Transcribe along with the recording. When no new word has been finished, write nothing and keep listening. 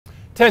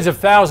Tens of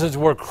thousands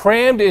were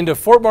crammed into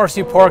Fort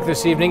Marcy Park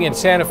this evening in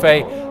Santa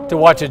Fe to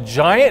watch a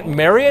giant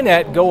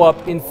marionette go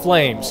up in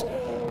flames.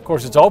 Of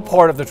course, it's all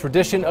part of the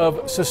tradition of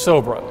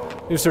Zozobra.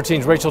 News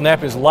 13's Rachel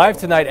Knapp is live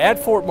tonight at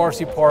Fort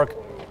Marcy Park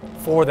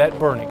for that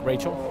burning.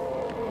 Rachel?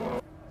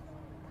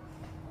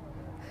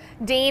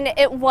 Dean,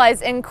 it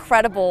was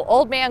incredible.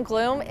 Old Man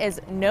Gloom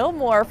is no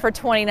more for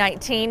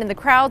 2019, and the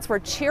crowds were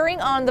cheering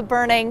on the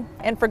burning,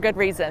 and for good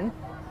reason.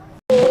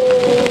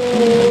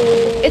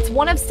 It's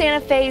one of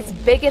Santa Fe's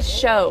biggest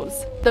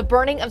shows. The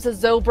burning of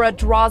Zozobra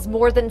draws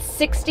more than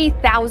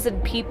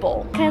 60,000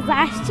 people. Because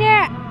last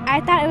year,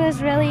 I thought it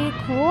was really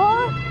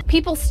cool.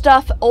 People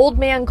stuff Old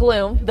Man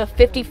Gloom, the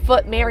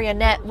 50-foot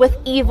marionette, with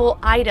evil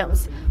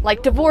items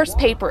like divorce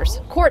papers,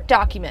 court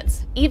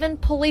documents, even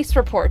police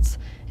reports,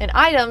 and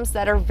items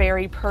that are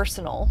very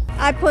personal.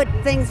 I put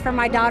things for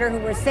my daughter who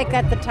was sick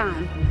at the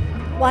time.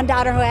 One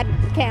daughter who had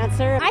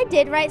cancer. I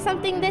did write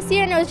something this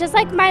year, and it was just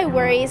like my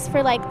worries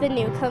for like the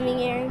new coming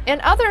year. And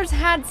others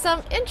had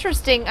some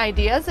interesting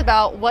ideas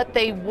about what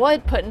they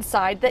would put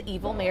inside the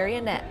evil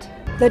marionette.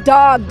 The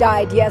dog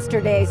died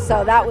yesterday,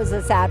 so that was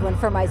a sad one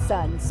for my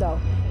son. So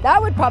that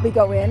would probably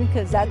go in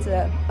because that's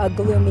a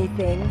gloomy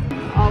thing.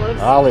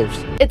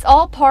 Olives. It's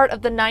all part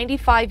of the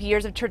 95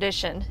 years of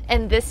tradition.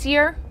 And this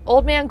year,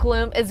 Old Man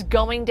Gloom is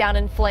going down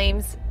in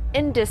flames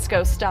in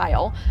disco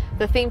style.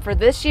 The theme for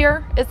this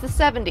year is the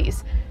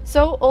 70s.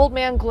 So Old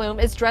Man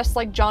Gloom is dressed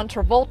like John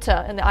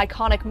Travolta in the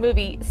iconic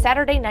movie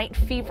Saturday Night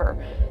Fever.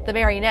 The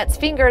marionette's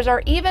fingers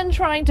are even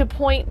trying to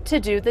point to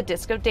do the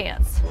disco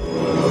dance.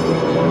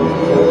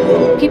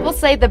 People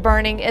say the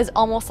burning is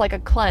almost like a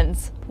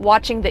cleanse,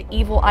 watching the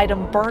evil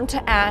item burn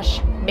to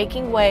ash,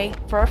 making way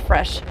for a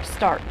fresh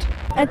start.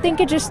 I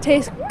think it just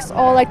takes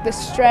all like the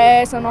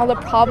stress and all the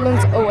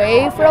problems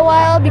away for a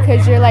while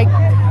because you're like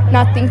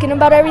not thinking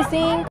about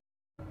everything.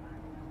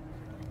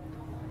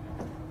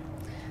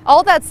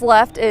 All that's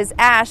left is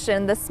ash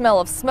and the smell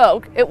of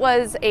smoke. It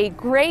was a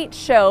great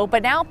show,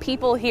 but now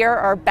people here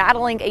are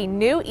battling a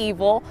new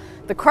evil,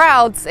 the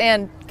crowds,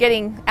 and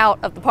getting out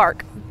of the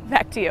park.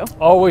 Back to you.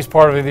 Always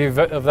part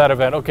of that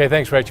event. Okay,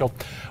 thanks, Rachel.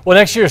 Well,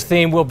 next year's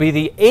theme will be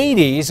the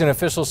 80s, and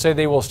officials say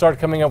they will start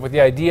coming up with the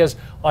ideas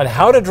on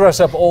how to dress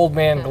up Old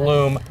Man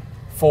Gloom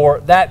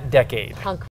for that decade.